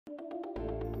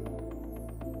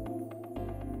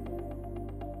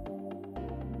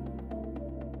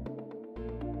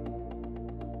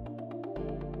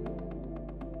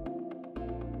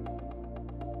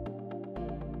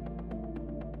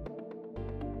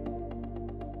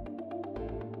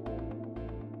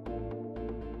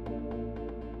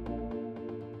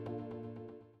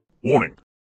Warning.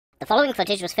 The following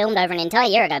footage was filmed over an entire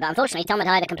year ago, but unfortunately Tom had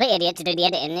hired a complete idiot to do the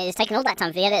editing, and it has taken all that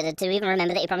time for the editor to even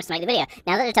remember that he promised to make the video.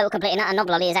 Now that the total complete and utter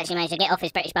knob-lolly has actually managed to get off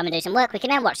his British bum and do some work, we can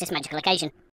now watch this magical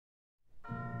occasion.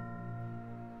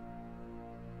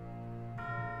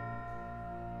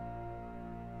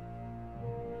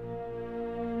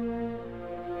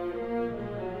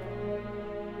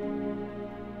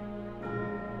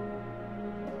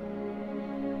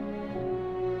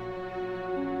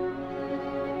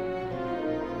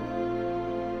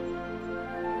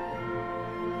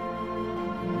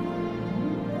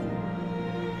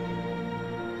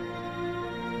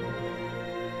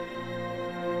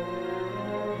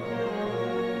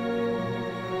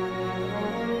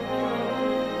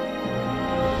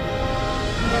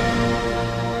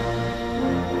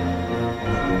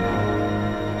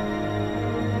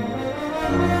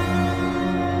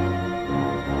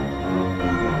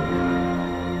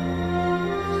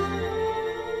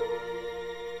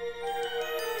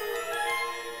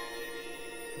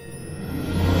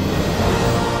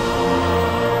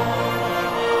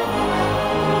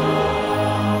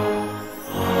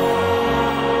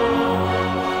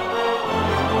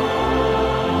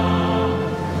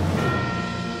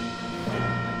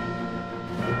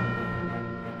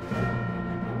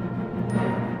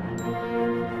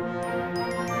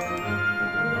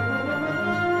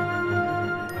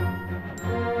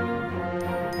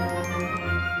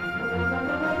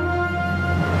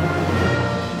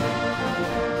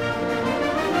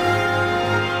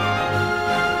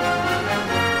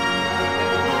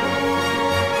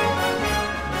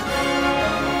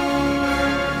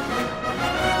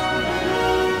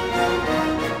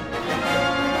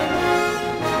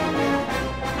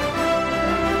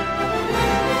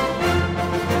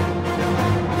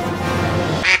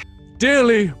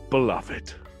 Dearly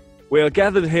beloved, we are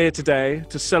gathered here today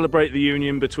to celebrate the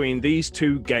union between these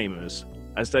two gamers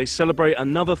as they celebrate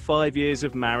another 5 years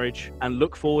of marriage and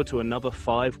look forward to another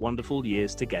 5 wonderful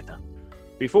years together.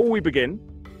 Before we begin,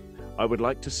 I would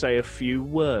like to say a few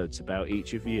words about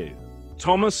each of you.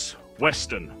 Thomas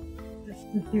Weston,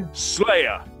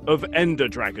 Slayer of Ender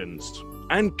Dragons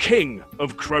and King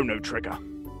of Chrono Trigger.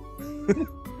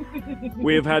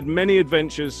 We have had many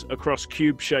adventures across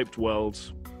cube-shaped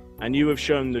worlds, and you have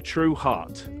shown the true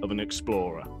heart of an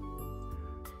explorer.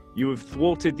 You have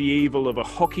thwarted the evil of a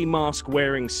hockey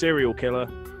mask-wearing serial killer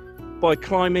by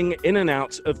climbing in and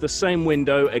out of the same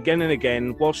window again and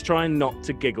again whilst trying not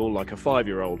to giggle like a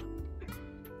 5-year-old.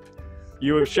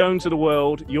 You have shown to the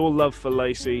world your love for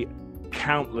Laci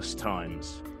countless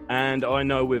times, and I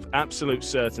know with absolute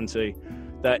certainty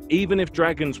that even if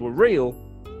dragons were real,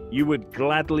 you would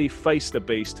gladly face the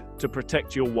beast to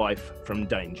protect your wife from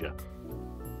danger.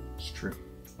 It's true.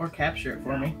 Or capture it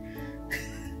for me.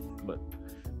 But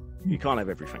you can't have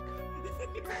everything.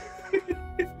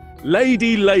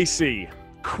 Lady Laci,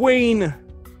 Queen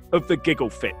of the Giggle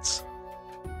Fits,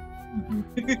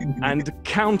 and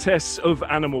Countess of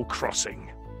Animal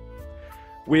Crossing.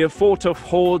 We have fought off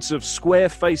hordes of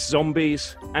square-faced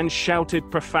zombies and shouted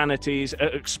profanities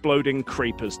at exploding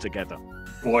creepers together.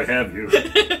 Boy, have you.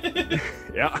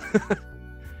 Yeah.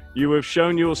 You have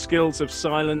shown your skills of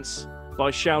silence by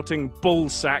shouting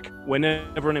bullsack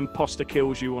whenever an imposter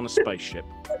kills you on a spaceship.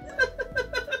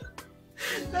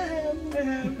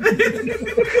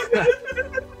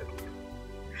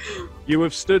 You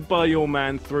have stood by your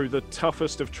man through the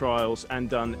toughest of trials and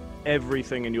done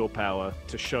everything in your power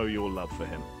to show your love for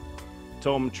him.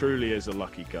 Tom truly is a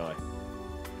lucky guy.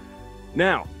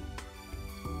 Now,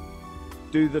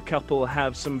 do the couple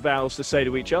have some vows to say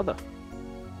to each other?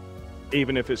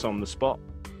 Even if it's on the spot.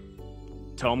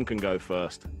 Tom can go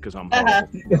first, because I'm horrible.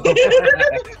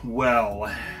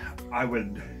 Well, I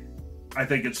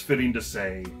think it's fitting to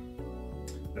say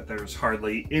that there's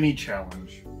hardly any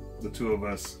challenge the two of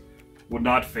us would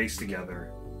not face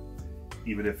together,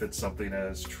 even if it's something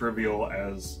as trivial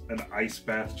as an ice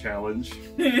bath challenge.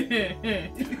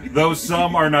 Though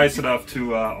some are nice enough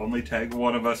to only tag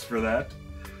one of us for that.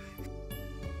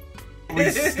 We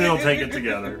still take it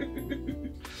together.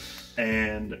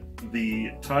 And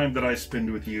the time that I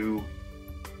spend with you,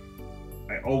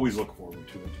 I always look forward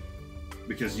to it.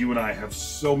 Because you and I have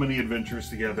so many adventures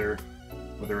together,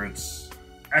 whether it's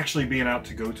actually being out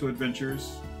to go to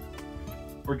adventures,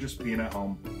 or just being at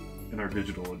home in our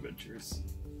digital adventures.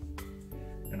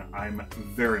 And I'm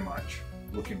very much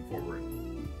looking forward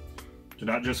to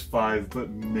not just 5, but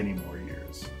many more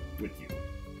years with you.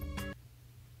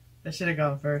 I should have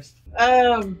gone first.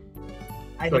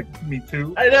 Like, me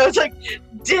too. I know, it's like,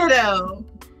 ditto!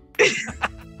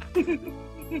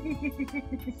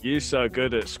 You're so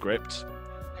good at scripts.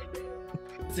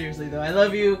 Seriously though, I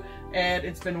love you, and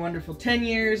it's been a wonderful 10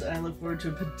 years, and I look forward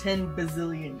to a 10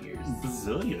 bazillion years.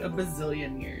 Bazillion? A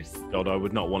bazillion years. God, I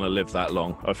would not want to live that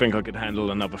long. I think I could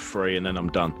handle another 3 and then I'm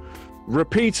done.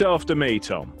 Repeat after me,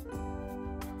 Tom.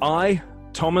 I,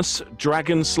 Thomas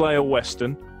Dragonslayer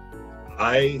Weston,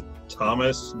 I,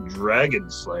 Thomas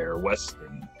Dragonslayer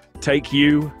Weston, take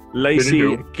you, Laci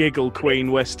Didn't Giggle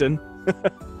Queen Weston,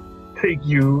 take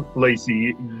you,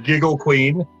 Laci Giggle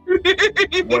Queen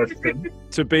Weston,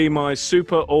 to be my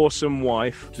super awesome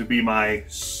wife To be my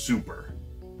super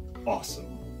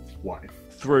awesome wife.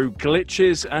 through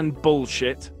glitches and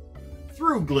bullshit,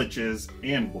 Through glitches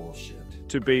and bullshit.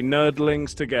 to be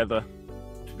nerdlings together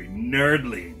To be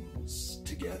nerdlings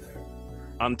together.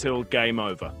 until game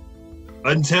over.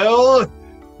 until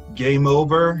game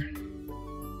over.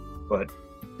 But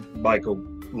Michael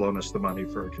loan us the money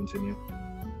for a continue.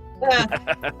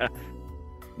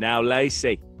 Now,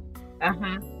 Laci.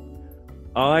 Uh-huh.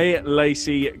 I,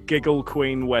 Laci Giggle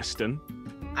Queen Weston,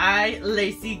 I,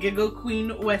 Laci Giggle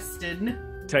Queen Weston,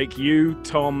 take you,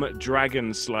 Tom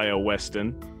Dragonslayer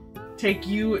Weston, take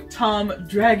you, Tom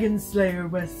Dragonslayer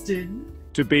Weston,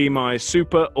 to be my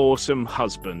super awesome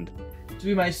husband to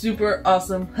be my super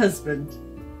awesome husband.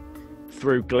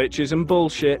 through glitches and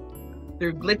bullshit,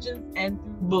 Through glitches and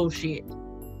through bullshit.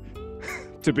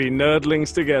 to be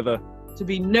nerdlings together To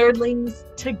be nerdlings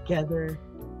together.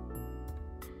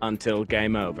 until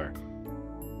game over.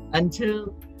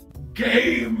 Until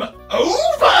Game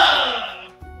over!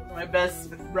 my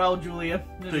best Raul Julia.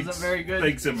 This isn't very good.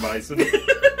 Thanks, M. Bison.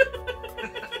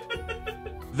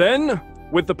 Then,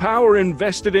 with the power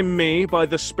invested in me by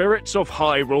the spirits of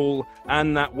Hyrule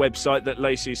and that website that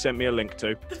Laci sent me a link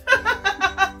to,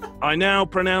 I now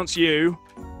pronounce you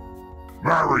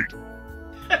Married.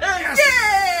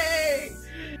 Yay!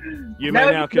 You may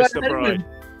now kiss the bride.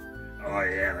 Oh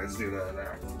yeah, let's do that now.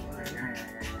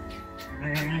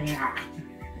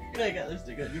 I got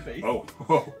lipstick on your face. Oh,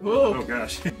 whoa, Whoa. oh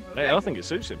gosh. Hey, I think it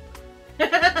suits him.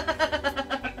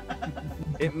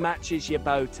 It matches your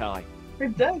bow tie.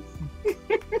 It does.